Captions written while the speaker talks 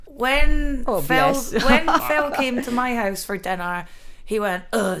when Oh, Phil bless. when Phil came to my house for dinner, he went,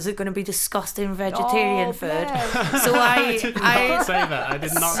 "Oh, is it going to be disgusting vegetarian Oh, food?" bless. So I did not say that. I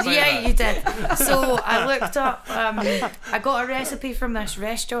did not say yeah, that. you did. So I looked up. I got a recipe from this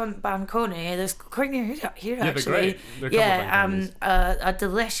restaurant, Bancone. There's quite near here they're actually. great. They're a couple of A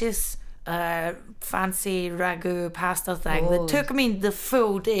delicious, fancy ragu pasta thing that Oh. took me the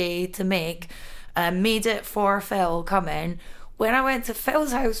full day to make. Made it for Phil coming. When I went to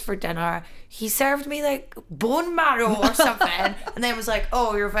Phil's house for dinner, he served me like bone marrow or something, and then was like,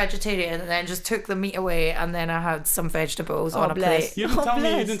 "Oh, you're vegetarian," and then just took the meat away, and then I had some vegetables on a bless. plate. You didn't Oh, tell me.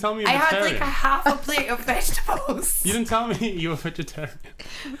 You bless. didn't tell me you're I had vegetarian. like a half a plate of vegetables. You didn't tell me you were vegetarian.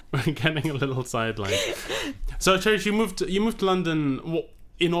 We're getting a little sidelined. So, Cherish, you moved to London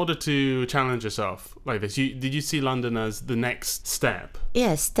in order to challenge yourself like this. Did you see London as the next step?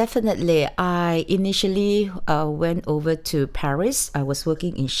 Yes, definitely. I initially went over to Paris. I was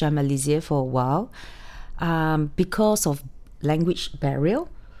working in Champs-Élysées for a while. Because of language barrier,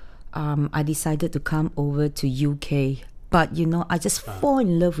 I decided to come over to UK. But, I just fall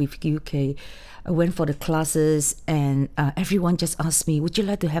in love with UK. I went for the classes and everyone just asked me, would you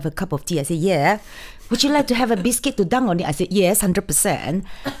like to have a cup of tea? I said, yeah. Would you like to have a biscuit to dunk on it? I said, yes, 100%.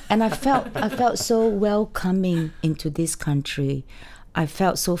 And I felt so welcoming into this country. I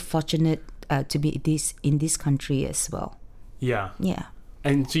felt so fortunate to be in this country as well. Yeah. Yeah.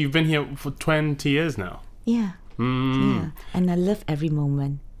 And so you've been here for 20 years now. Yeah. Yeah. And I love every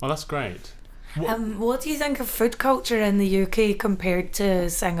moment. Well, that's great. What do you think of food culture in the UK compared to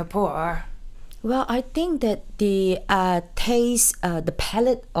Singapore? Well, I think that the taste, the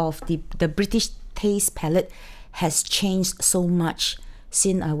palate of the British taste palette has changed so much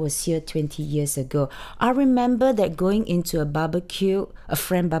since I was here 20 years ago. I remember that going into a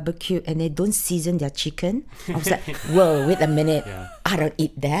friend barbecue, and they don't season their chicken. I was like, whoa, wait a minute. Yeah. I don't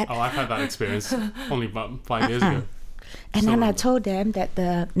eat that. Oh, I've had that experience only about 5 years ago. And So then I wrong. told them that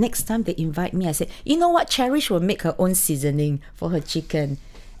the next time they invite me, I said, you know what, Cherish will make her own seasoning for her chicken.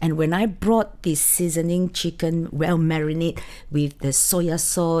 And when I brought this seasoning chicken, well marinated with the soya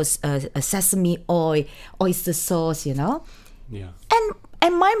sauce, sesame oil, oyster sauce, Yeah.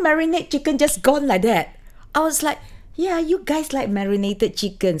 and my marinated chicken just gone like that. I was like, yeah, you guys like marinated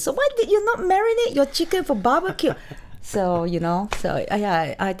chicken. So why did you not marinate your chicken for barbecue? So,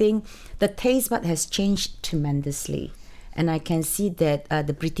 I think the taste bud has changed tremendously. And I can see that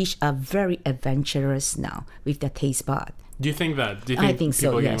the British are very adventurous now with their taste bud. Do you think that? Do you I think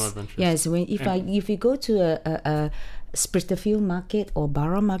people so. are getting more Yes, adventurous? yes. If you go to a Spitalfield market or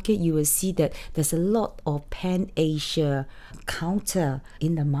Borough market, you will see that there's a lot of Pan Asia counter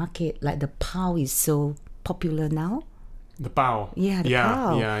in the market. Like the pao is so popular now. The bao. Yeah, the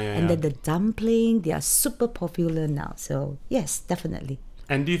pao. Yeah. And then the dumpling, they are super popular now. So yes, definitely.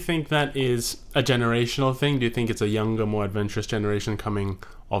 And do you think that is a generational thing? Do you think it's a younger, more adventurous generation coming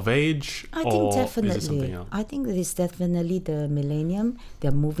of age? I think or is it definitely. something else? I think it is definitely the millennium.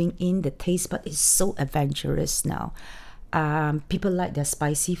 They're moving in. The taste bud is so adventurous now. People like their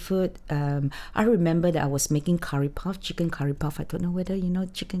spicy food. I remember that I was making curry puff, chicken curry puff. I don't know whether you know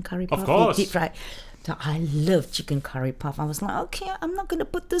chicken curry puff. Of course. Deep fried. So I love chicken curry puff. I was like, okay, I'm not going to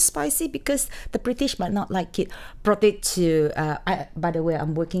put too spicy because the British might not like it. Brought it to, by the way,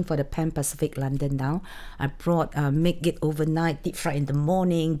 I'm working for the Pan Pacific London now. I brought, make it overnight, deep fried in the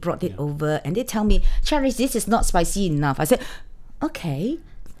morning, brought it over. And they tell me, Cherish, this is not spicy enough. I said, okay,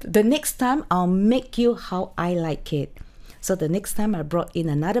 the next time I'll make you how I like it. So the next time I brought in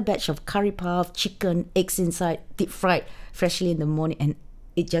another batch of curry puff, chicken, eggs inside, deep fried, freshly in the morning, and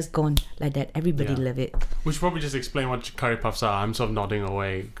it just gone like that. Everybody Yeah. love it. We should probably just explain what curry puffs are. I'm sort of nodding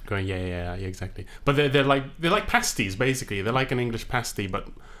away, going, yeah, exactly. But they're like pasties, basically. They're like an English pasty, but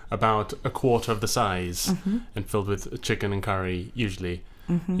about a quarter of the size and filled with chicken and curry, usually.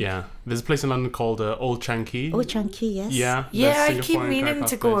 Yeah. There's a place in London called Old Chunky. Oh, chunky, yes. Yeah. Yeah, that's I keep Singaporean curry meaning puff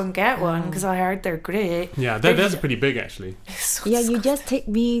to go place. and get one because I heard they're great. Yeah, They're theirs are pretty big, actually. so Yeah, you just take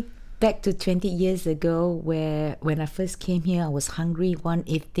me back to 20 years ago where when I first came here, I was hungry one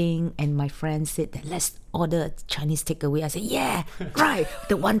evening and my friend said that let's order a Chinese takeaway. I said, yeah, right,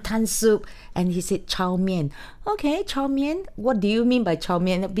 the wonton soup. And he said, chow mein. Okay, chow mein. What do you mean by chow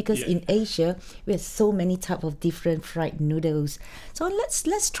mein? Because in Asia, we have so many type of different fried noodles. So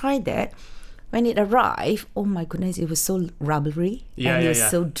let's try that. When it arrived, oh my goodness, it was so rubbery and it was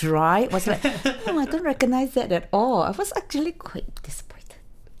so dry. I was like, I don't recognize that at all. I was actually quite disappointed.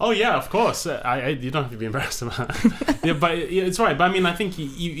 Oh yeah, of course. You don't have to be embarrassed about that. Yeah, but it's right. But I mean, I think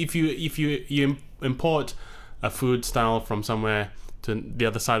if you import a food style from somewhere to the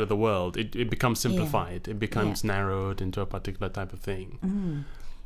other side of the world, it becomes simplified. It becomes narrowed into a particular type of thing.